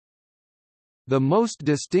The Most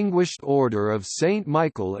Distinguished Order of St.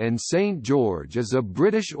 Michael and St. George is a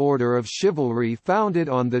British order of chivalry founded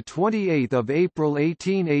on 28 April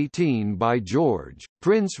 1818 by George,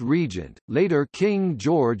 Prince Regent, later King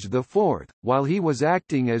George IV, while he was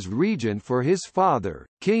acting as regent for his father,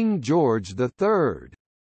 King George III.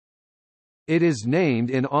 It is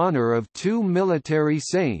named in honour of two military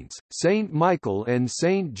saints, St. Michael and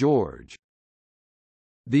St. George.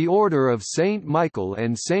 The Order of St. Michael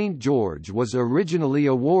and St. George was originally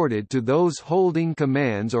awarded to those holding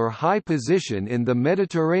commands or high position in the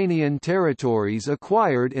Mediterranean territories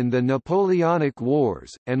acquired in the Napoleonic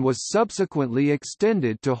Wars, and was subsequently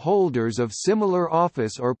extended to holders of similar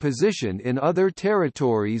office or position in other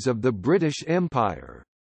territories of the British Empire.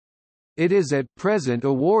 It is at present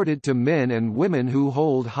awarded to men and women who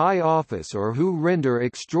hold high office or who render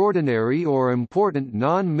extraordinary or important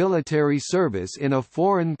non-military service in a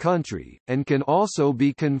foreign country, and can also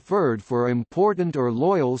be conferred for important or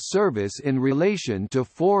loyal service in relation to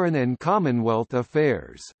foreign and Commonwealth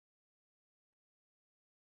affairs.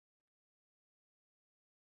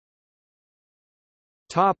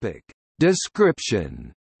 Topic: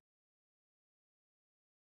 Description.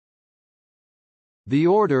 The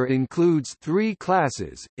order includes three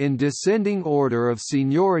classes, in descending order of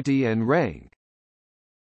seniority and rank.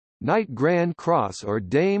 Knight Grand Cross or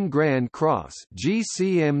Dame Grand Cross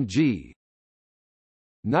 (GCMG),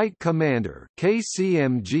 Knight Commander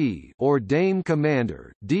 (KCMG) or Dame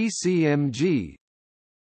Commander (DCMG),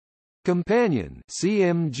 Companion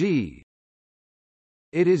 (CMG).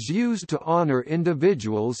 It is used to honor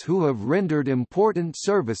individuals who have rendered important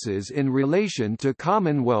services in relation to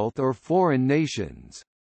Commonwealth or foreign nations.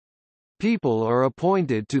 People are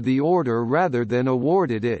appointed to the order rather than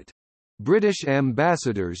awarded it. British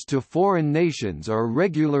ambassadors to foreign nations are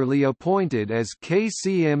regularly appointed as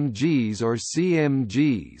KCMGs or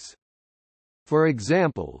CMGs. For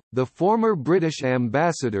example, the former British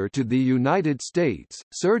ambassador to the United States,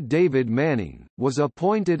 Sir David Manning, was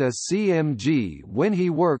appointed a CMG when he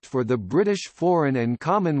worked for the British Foreign and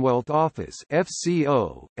Commonwealth Office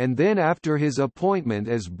 (FCO), and then after his appointment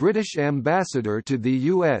as British ambassador to the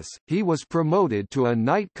US, he was promoted to a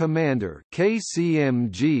Knight Commander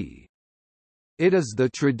 (KCMG). It is the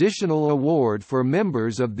traditional award for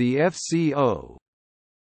members of the FCO.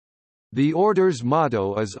 The order's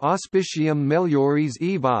motto is Auspicium Melioris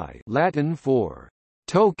Evae, Latin for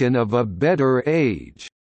token of a better age.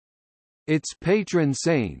 Its patron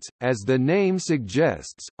saints, as the name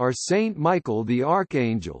suggests, are Saint Michael the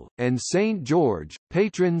Archangel, and Saint George,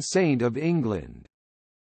 patron saint of England.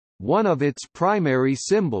 One of its primary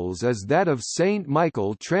symbols is that of Saint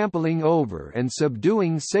Michael trampling over and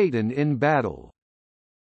subduing Satan in battle.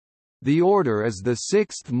 The order is the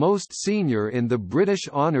sixth most senior in the British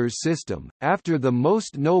honours system, after the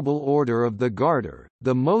Most Noble Order of the Garter,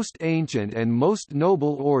 the Most Ancient and Most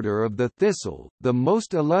Noble Order of the Thistle, the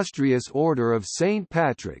Most Illustrious Order of St.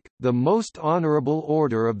 Patrick, the Most Honourable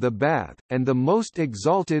Order of the Bath, and the Most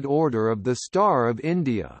Exalted Order of the Star of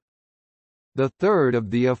India. The third of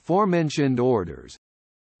the aforementioned orders,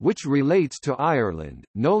 which relates to Ireland,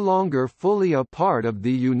 no longer fully a part of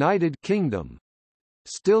the United Kingdom,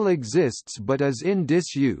 still exists but is in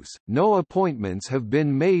disuse. No appointments have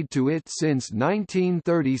been made to it since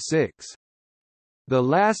 1936. The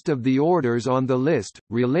last of the orders on the list,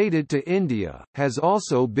 related to India, has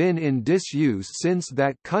also been in disuse since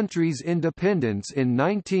that country's independence in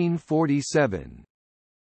 1947.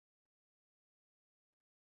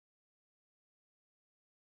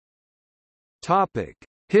 Topic: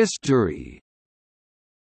 History.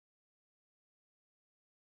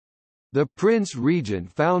 The Prince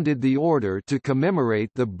Regent founded the order to commemorate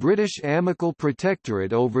the British Amical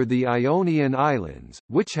Protectorate over the Ionian Islands,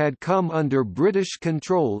 which had come under British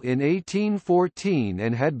control in 1814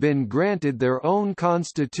 and had been granted their own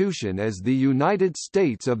constitution as the United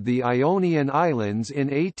States of the Ionian Islands in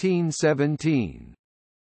 1817.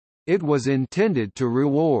 It was intended to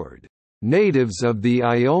reward natives of the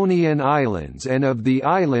Ionian Islands and of the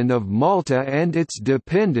island of Malta and its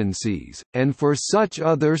dependencies, and for such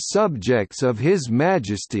other subjects of His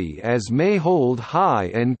Majesty as may hold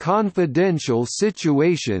high and confidential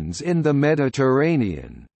situations in the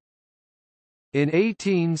Mediterranean. In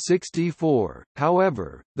 1864,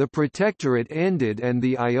 however, the protectorate ended and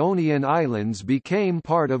the Ionian Islands became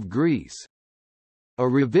part of Greece. A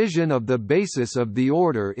revision of the basis of the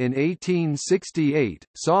order in 1868,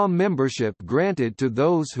 saw membership granted to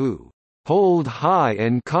those who hold high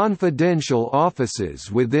and confidential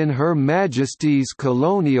offices within Her Majesty's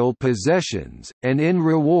colonial possessions, and in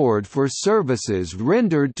reward for services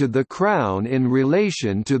rendered to the Crown in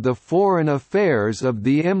relation to the foreign affairs of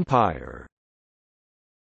the Empire."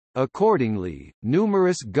 Accordingly,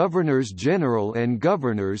 numerous governors-general and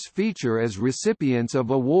governors feature as recipients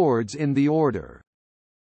of awards in the order.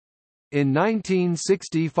 In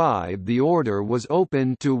 1965 the order was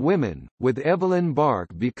opened to women, with Evelyn Bark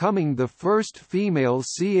becoming the first female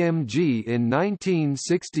CMG in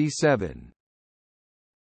 1967.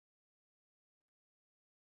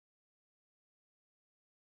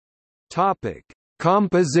 Topic: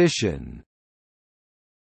 Composition.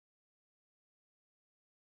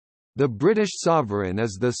 The British sovereign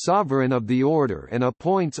is the sovereign of the order and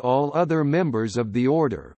appoints all other members of the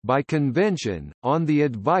order, by convention, on the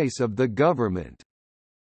advice of the government.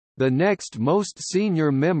 The next most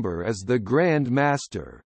senior member is the Grand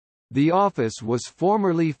Master. The office was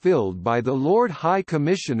formerly filled by the Lord High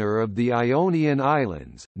Commissioner of the Ionian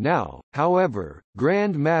Islands. Now, however,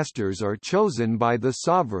 Grand Masters are chosen by the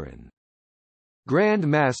sovereign. Grand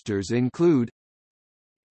Masters include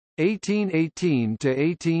 1818 to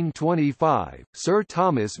 1825 Sir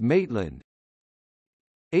Thomas Maitland,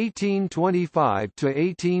 1825 to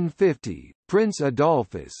 1850 Prince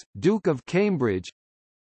Adolphus, Duke of Cambridge,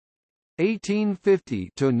 1850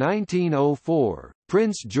 to 1904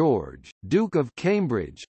 Prince George, Duke of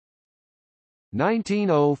Cambridge,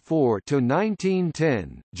 1904 to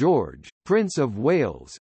 1910 George, Prince of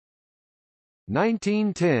Wales,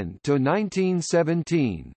 1910 to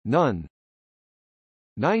 1917 None,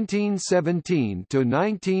 1917 to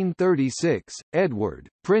 1936 Edward,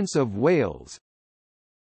 Prince of Wales,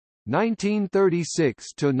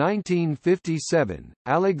 1936 to 1957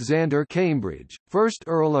 Alexander Cambridge, 1st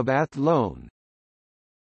Earl of Athlone,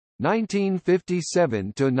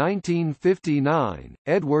 1957 to 1959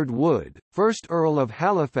 Edward Wood, 1st Earl of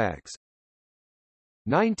Halifax,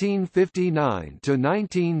 1959 to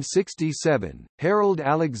 1967 Harold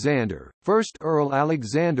Alexander, 1st Earl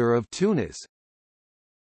Alexander of Tunis,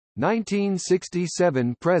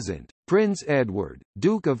 1967 present Prince Edward,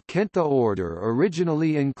 Duke of Kent. The order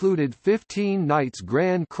originally included 15 Knights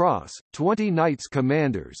Grand Cross, 20 Knights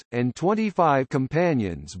Commanders, and 25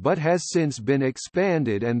 companions but has since been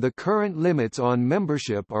expanded and the current limits on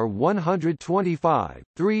membership are 125,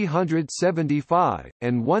 375,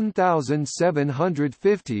 and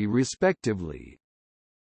 1,750 respectively.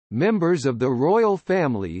 Members of the royal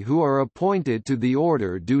family who are appointed to the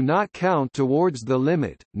order do not count towards the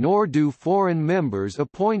limit, nor do foreign members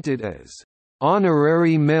appointed as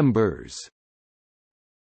honorary members.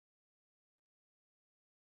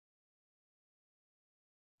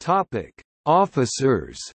 Topic: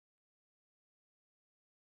 Officers.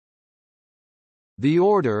 The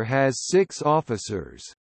order has 6 officers.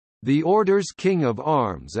 The Order's King of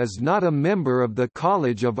Arms is not a member of the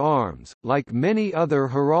College of Arms, like many other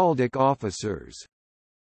heraldic officers.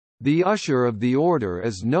 The Usher of the Order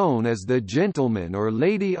is known as the Gentleman or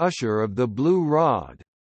Lady Usher of the Blue Rod.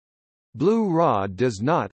 Blue Rod does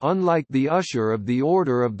not, unlike the Usher of the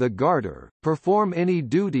Order of the Garter, perform any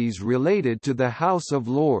duties related to the House of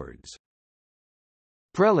Lords.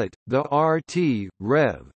 Prelate, the RT,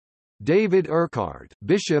 Rev. David Urquhart,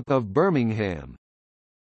 Bishop of Birmingham.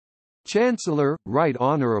 Chancellor, Right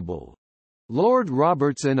Honourable Lord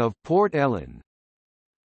Robertson of Port Ellen.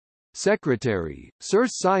 Secretary, Sir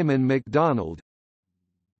Simon MacDonald.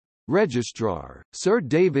 Registrar, Sir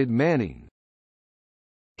David Manning.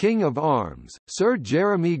 King of Arms, Sir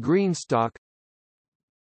Jeremy Greenstock.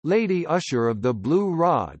 Lady Usher of the Blue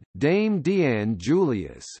Rod, Dame Deanne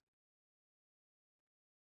Julius.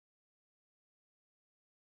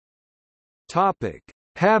 Topic: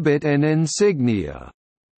 Habit and insignia.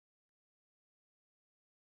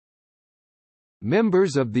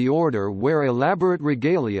 Members of the order wear elaborate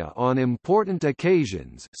regalia on important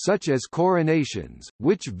occasions such as coronations,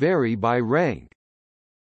 which vary by rank.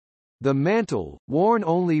 The mantle, worn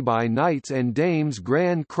only by Knights and Dames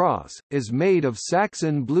Grand Cross, is made of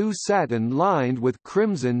Saxon blue satin lined with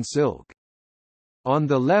crimson silk. On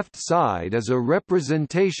the left side is a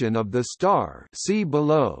representation of the star, see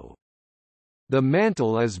below. The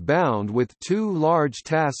mantle is bound with 2 large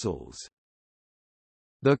tassels.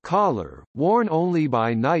 The collar, worn only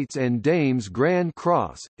by Knights and Dames Grand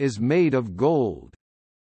Cross, is made of gold.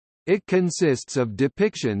 It consists of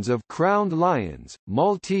depictions of crowned lions,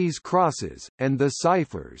 Maltese crosses, and the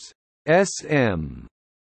ciphers SM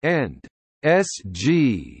and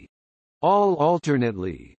SG, all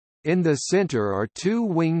alternately. In the center are 2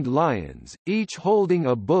 winged lions, each holding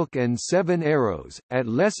a book and 7 arrows. At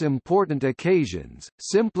less important occasions,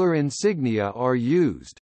 simpler insignia are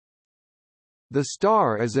used. The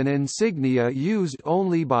star is an insignia used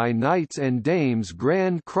only by Knights and Dames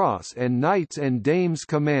Grand Cross and Knights and Dames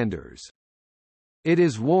Commanders. It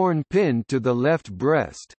is worn pinned to the left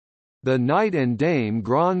breast. The Knight and Dame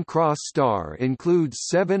Grand Cross star includes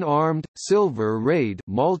 7-armed, silver rayed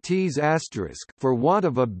Maltese asterisk for want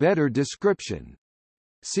of a better description.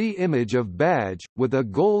 See image of badge, with a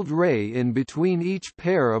gold ray in between each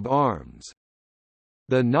pair of arms.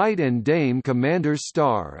 The Knight and Dame Commander's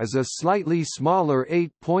star is a slightly smaller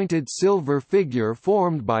 8-pointed silver figure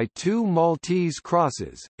formed by 2 Maltese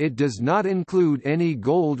crosses. It does not include any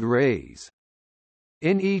gold rays.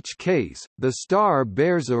 In each case, the star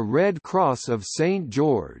bears a red cross of St.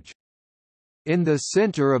 George. In the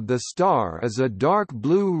center of the star is a dark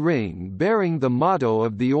blue ring bearing the motto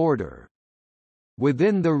of the order.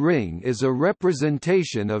 Within the ring is a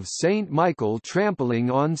representation of Saint Michael trampling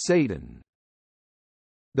on Satan.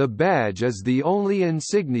 The badge is the only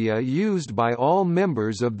insignia used by all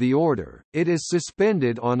members of the order. It is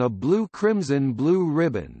suspended on a blue-crimson-blue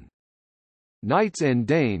ribbon. Knights and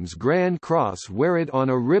Dames Grand Cross wear it on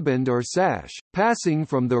a riband or sash, passing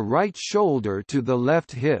from the right shoulder to the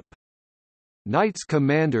left hip. Knights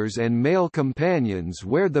Commanders and male companions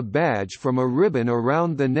wear the badge from a ribbon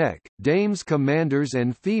around the neck. Dames Commanders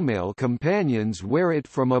and female companions wear it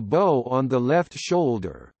from a bow on the left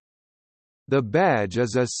shoulder. The badge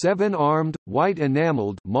is a 7-armed, white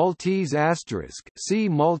enameled Maltese asterisk. See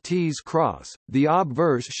Maltese cross. The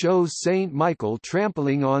obverse shows Saint Michael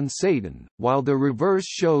trampling on Satan, while the reverse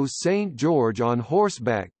shows Saint George on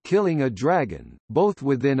horseback killing a dragon, both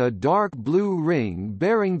within a dark blue ring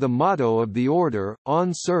bearing the motto of the order.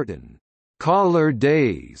 On certain collar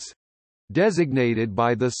days designated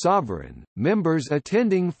by the sovereign, members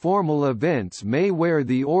attending formal events may wear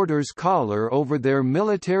the order's collar over their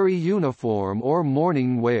military uniform or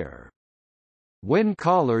morning wear. When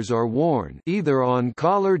collars are worn either on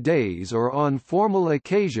collar days or on formal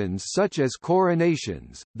occasions such as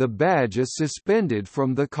coronations, the badge is suspended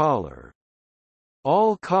from the collar.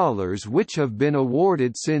 All collars which have been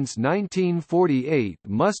awarded since 1948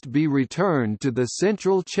 must be returned to the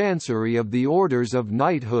Central Chancery of the Orders of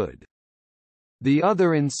Knighthood. The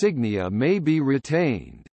other insignia may be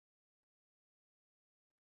retained.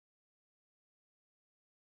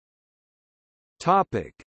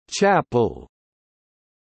 Topic: Chapel.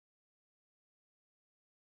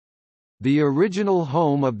 The original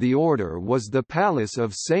home of the order was the Palace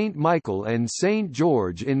of St. Michael and St.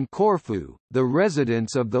 George in Corfu, the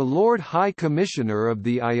residence of the Lord High Commissioner of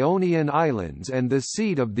the Ionian Islands and the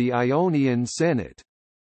seat of the Ionian Senate.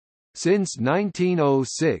 Since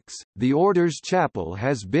 1906, the Order's chapel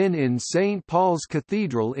has been in St. Paul's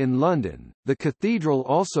Cathedral in London. The cathedral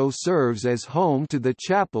also serves as home to the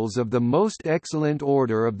chapels of the Most Excellent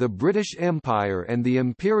Order of the British Empire and the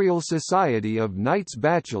Imperial Society of Knights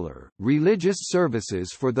Bachelor. Religious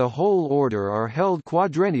services for the whole order are held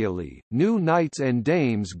quadrennially. New Knights and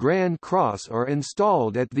Dames Grand Cross are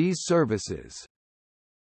installed at these services.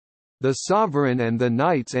 The Sovereign and the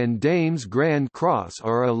Knights and Dames Grand Cross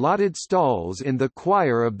are allotted stalls in the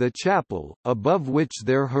choir of the chapel, above which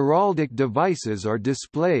their heraldic devices are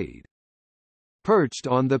displayed. Perched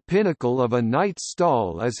on the pinnacle of a knight's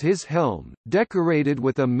stall is his helm, decorated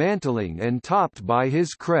with a mantling and topped by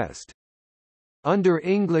his crest. Under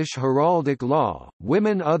English heraldic law,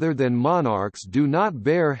 women other than monarchs do not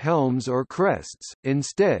bear helms or crests.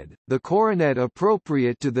 Instead, the coronet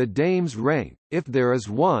appropriate to the dame's rank, if there is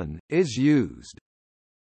one, is used.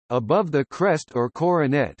 Above the crest or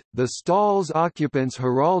coronet, the stall's occupant's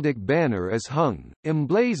heraldic banner is hung,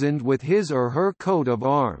 emblazoned with his or her coat of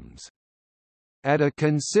arms. At a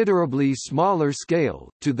considerably smaller scale,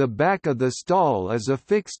 to the back of the stall is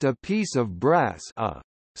affixed a piece of brass, a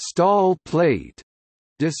stall plate,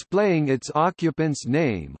 displaying its occupant's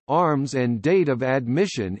name, arms and date of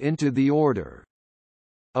admission into the order.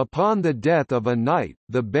 Upon the death of a knight,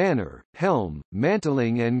 the banner, helm,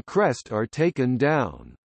 mantling and crest are taken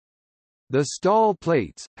down. The stall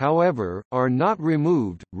plates, however, are not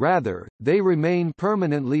removed, rather, they remain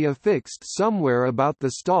permanently affixed somewhere about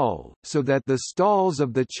the stall, so that the stalls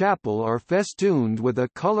of the chapel are festooned with a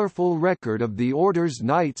colorful record of the Order's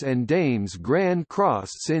Knights and Dames Grand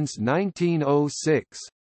Cross since 1906.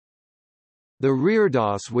 The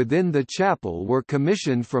reredos within the chapel were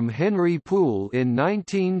commissioned from Henry Poole in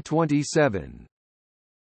 1927.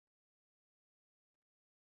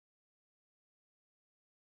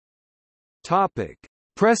 Topic: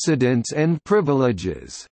 Precedence and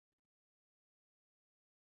privileges.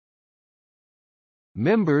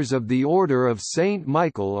 Members of the Order of St.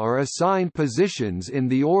 Michael are assigned positions in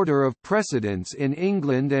the Order of Precedence in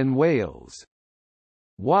England and Wales.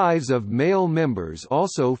 Wives of male members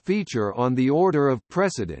also feature on the order of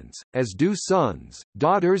precedence, as do sons,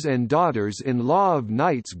 daughters and daughters-in-law of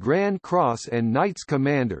Knights Grand Cross and Knights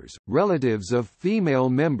Commanders. Relatives of female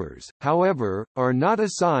members, however, are not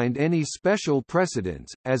assigned any special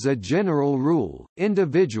precedence. As a general rule,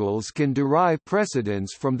 individuals can derive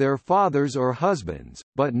precedence from their fathers or husbands,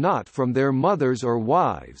 but not from their mothers or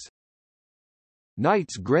wives.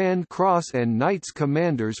 Knights Grand Cross and Knights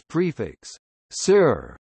Commanders prefix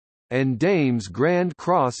Sir, and Dames Grand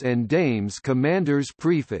Cross and Dames Commanders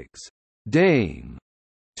prefix Dame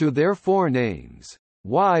to their forenames.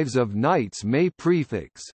 Wives of knights may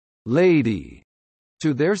prefix Lady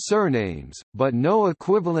to their surnames, but no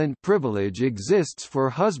equivalent privilege exists for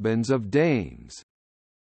husbands of dames.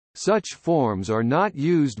 Such forms are not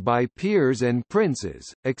used by peers and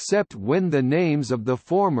princes, except when the names of the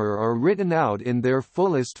former are written out in their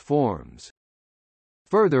fullest forms.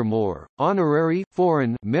 Furthermore, honorary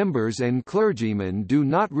foreign members and clergymen do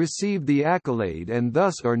not receive the accolade and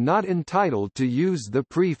thus are not entitled to use the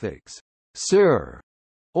prefix Sir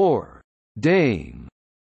or Dame.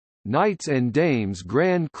 Knights and Dames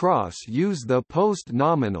Grand Cross use the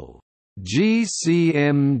post-nominal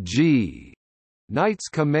GCMG. Knights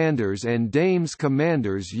Commanders and Dames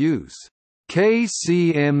Commanders use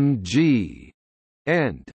KCMG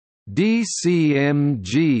and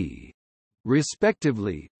DCMG.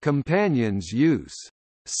 Respectively. Companions use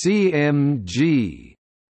CMG.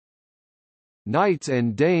 Knights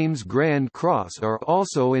and Dames Grand Cross are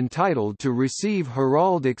also entitled to receive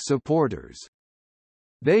heraldic supporters.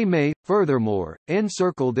 They may, furthermore,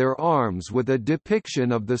 encircle their arms with a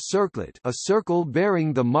depiction of the circlet, a circle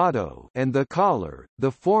bearing the motto, and the collar.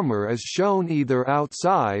 The former is shown either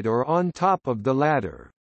outside or on top of the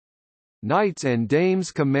latter. Knights and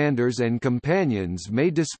Dames Commanders and Companions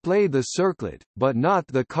may display the circlet, but not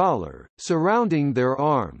the collar, surrounding their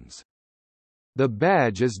arms. The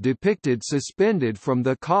badge is depicted suspended from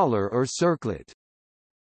the collar or circlet.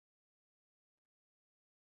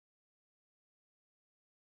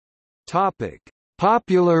 Topic: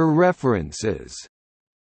 Popular references.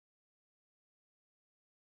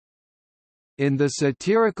 In the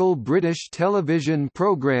satirical British television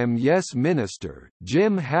programme Yes Minister,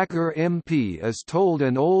 Jim Hacker MP is told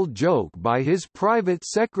an old joke by his private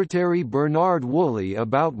secretary Bernard Woolley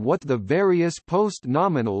about what the various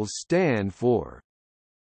post-nominals stand for.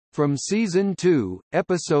 From Season 2,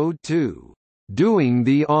 Episode 2, "Doing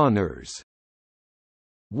the Honours",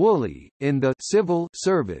 Woolley, in the civil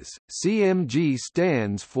service, CMG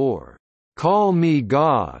stands for "Call Me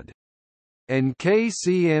God", and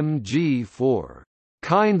KCMG for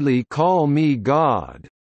 "Kindly Call Me God".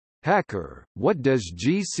 Hacker, what does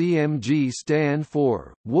GCMG stand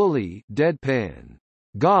for? Woolley, deadpan,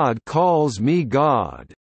 "God calls me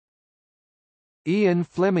God". Ian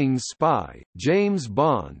Fleming's spy, James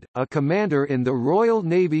Bond, a commander in the Royal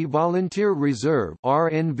Navy Volunteer Reserve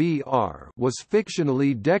 (RNVR), was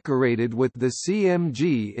fictionally decorated with the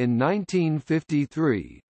CMG in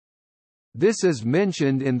 1953. This is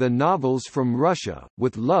mentioned in the novels From Russia,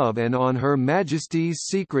 With Love and On Her Majesty's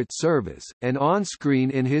Secret Service, and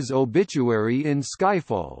on-screen in his obituary in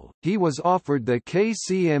Skyfall. He was offered the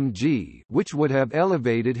KCMG, which would have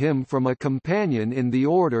elevated him from a companion in the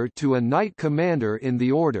Order to a Knight Commander in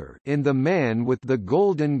the Order in The Man with the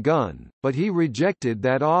Golden Gun, but he rejected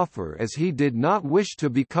that offer as he did not wish to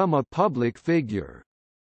become a public figure.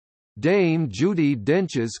 Dame Judi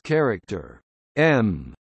Dench's character,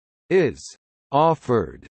 M, is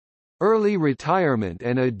offered early retirement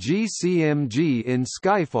and a GCMG in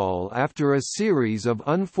Skyfall after a series of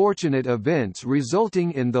unfortunate events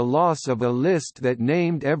resulting in the loss of a list that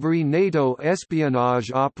named every NATO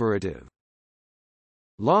espionage operative.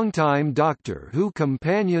 Longtime Doctor Who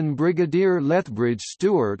companion Brigadier Lethbridge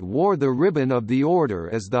Stewart wore the Ribbon of the Order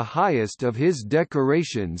as the highest of his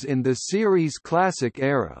decorations in the series' classic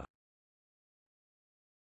era.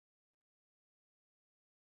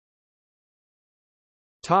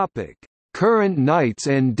 Topic: Current Knights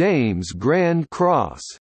and Dames Grand Cross.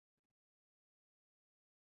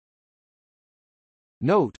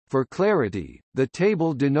 Note, for clarity, the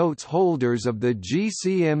table denotes holders of the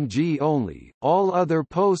GCMG only, all other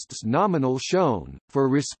posts nominal shown, for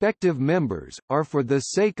respective members, are for the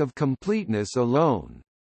sake of completeness alone.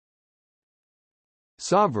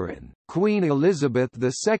 Sovereign, Queen Elizabeth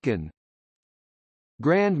II.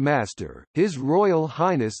 Grand Master, His Royal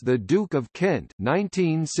Highness the Duke of Kent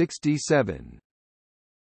 1967.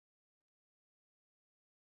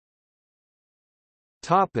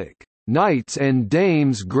 Topic: Knights and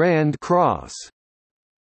Dames Grand Cross.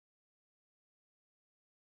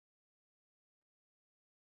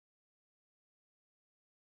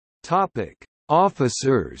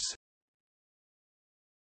 Officers.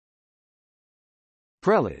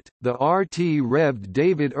 Prelate, the RT Rev.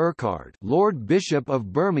 David Urquhart, Lord Bishop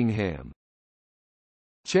of Birmingham.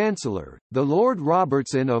 Chancellor, the Lord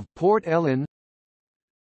Robertson of Port Ellen.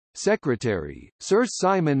 Secretary, Sir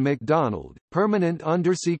Simon MacDonald, Permanent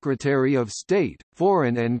Undersecretary of State,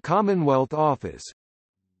 Foreign and Commonwealth Office.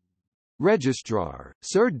 Registrar,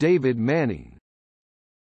 Sir David Manning.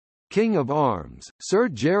 King of Arms, Sir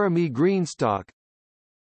Jeremy Greenstock.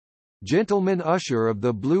 Gentleman Usher of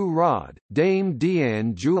the Blue Rod, Dame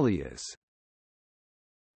Deanne Julius.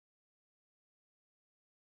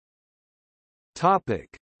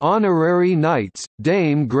 Honorary Knights,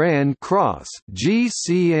 Dame Grand Cross,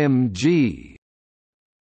 GCMG.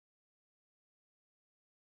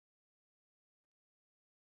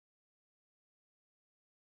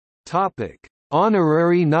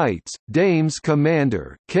 Honorary Knights, Dames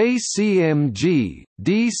Commander, KCMG,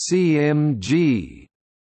 DCMG.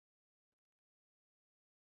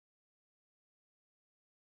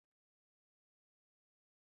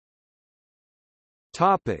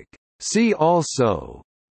 See also: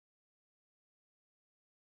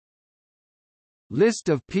 List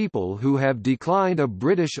of people who have declined a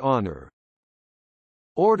British honour.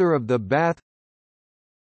 Order of the Bath,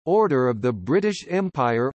 Order of the British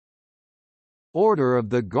Empire, Order of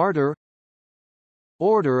the Garter,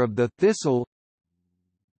 Order of the Thistle,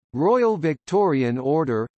 Royal Victorian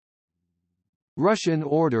Order, Russian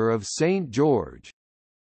Order of St. George.